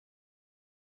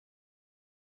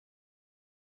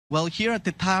Well, here at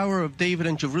the Tower of David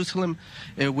in Jerusalem,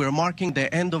 we're marking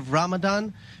the end of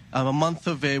Ramadan, a month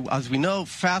of, as we know,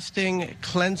 fasting,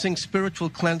 cleansing, spiritual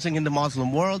cleansing in the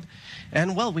Muslim world.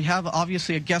 And, well, we have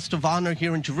obviously a guest of honor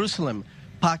here in Jerusalem,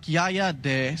 Pak Yahya,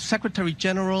 the Secretary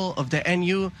General of the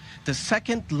NU, the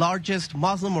second largest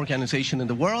Muslim organization in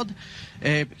the world.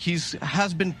 He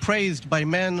has been praised by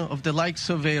men of the likes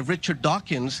of Richard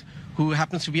Dawkins, who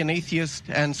happens to be an atheist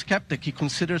and skeptic. He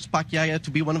considers Pak Yahya to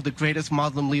be one of the greatest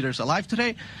Muslim leaders alive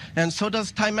today, and so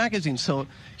does Time Magazine. So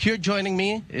here joining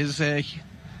me is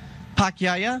Pak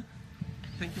Yahya.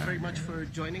 Thank you very much for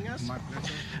joining us. My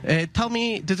pleasure. Tell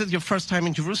me, this is your first time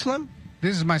in Jerusalem?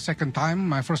 This is my second time.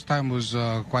 My first time was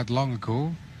quite long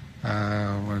ago.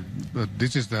 But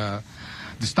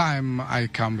this time I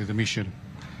come with a mission.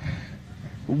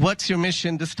 What's your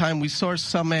mission this time? We saw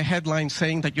some headlines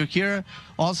saying that you're here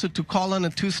also to call on a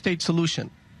two-state solution.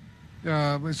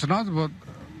 It's not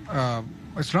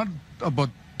about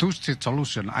two-state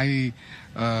solution. I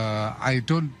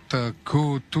don't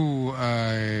go too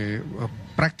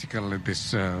practical in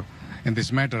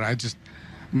this matter. I just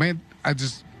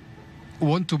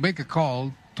want to make a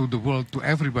call to the world, to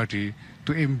everybody,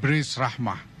 to embrace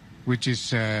rahmah, which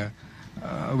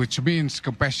means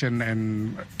compassion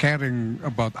and caring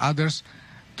about others,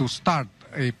 to start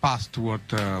a path toward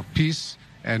peace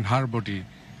and harmony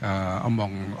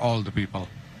among all the people.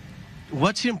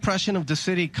 What's your impression of the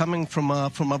city coming from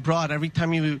abroad? Every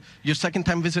time your second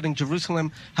time visiting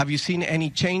Jerusalem, have you seen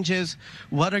any changes?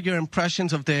 What are your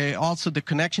impressions of also the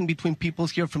connection between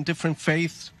peoples here from different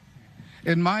faiths?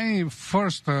 In my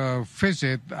first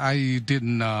visit, I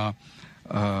didn't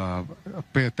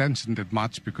pay attention that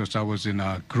much because I was in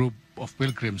a group of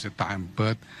pilgrims at the time.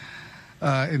 But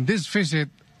in this visit,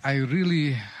 I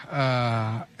really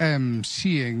am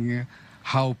seeing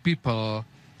how people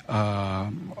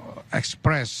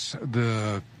express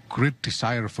the great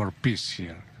desire for peace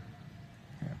here.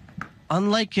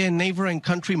 Unlike a neighboring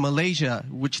country, Malaysia,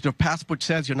 which their passport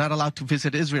says you're not allowed to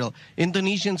visit Israel,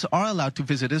 Indonesians are allowed to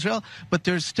visit Israel, but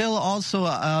there's still also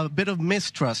a bit of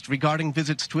mistrust regarding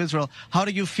visits to Israel. How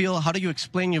do you feel? How do you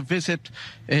explain your visit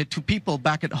to people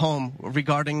back at home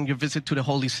regarding your visit to the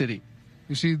Holy City?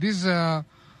 You see, this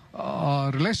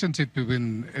relationship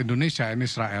between Indonesia and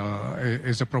Israel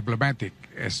is a problematic,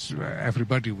 as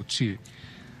everybody would see.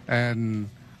 And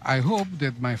I hope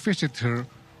that my visit here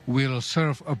will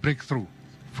serve a breakthrough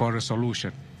for a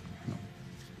solution.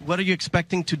 What are you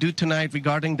expecting to do tonight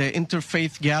regarding the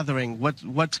interfaith gathering?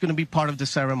 What's going to be part of the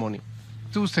ceremony?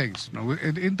 Two things.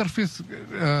 In interfaith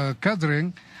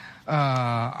gathering,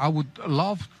 I would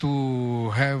love to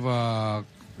have a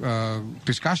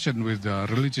discussion with the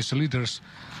religious leaders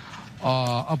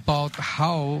about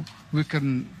how we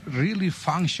can really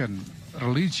function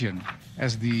religion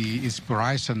as the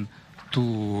inspiration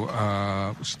to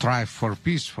strive for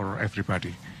peace for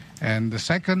everybody. And the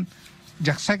second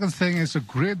thing is a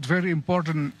great, very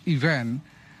important event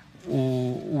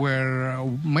where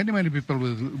many people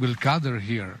will gather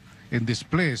here in this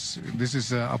place. This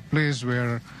is a place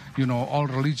where, all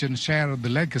religions share the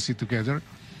legacy together,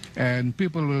 and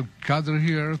people will gather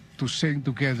here to sing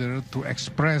together, to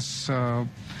express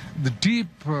the deep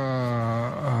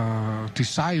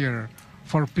desire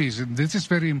for peace. And this is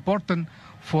very important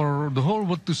for the whole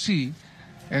world to see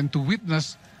and to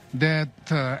witness that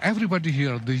everybody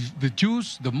here, the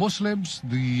Jews, the Muslims,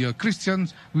 the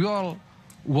Christians, we all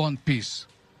want peace.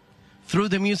 Through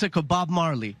the music of Bob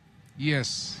Marley.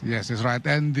 Yes, that's right.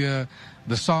 And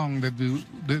the song that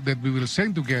we will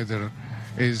sing together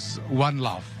is One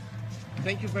Love.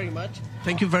 Thank you very much.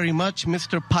 Thank you very much,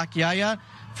 Mr. Pak Yahya,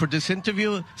 for this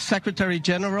interview. Secretary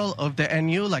General of the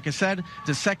NU, like I said,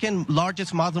 the second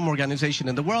largest Muslim organization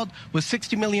in the world with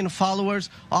 60 million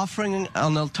followers, offering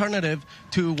an alternative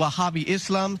to Wahhabi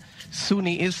Islam,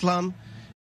 Sunni Islam,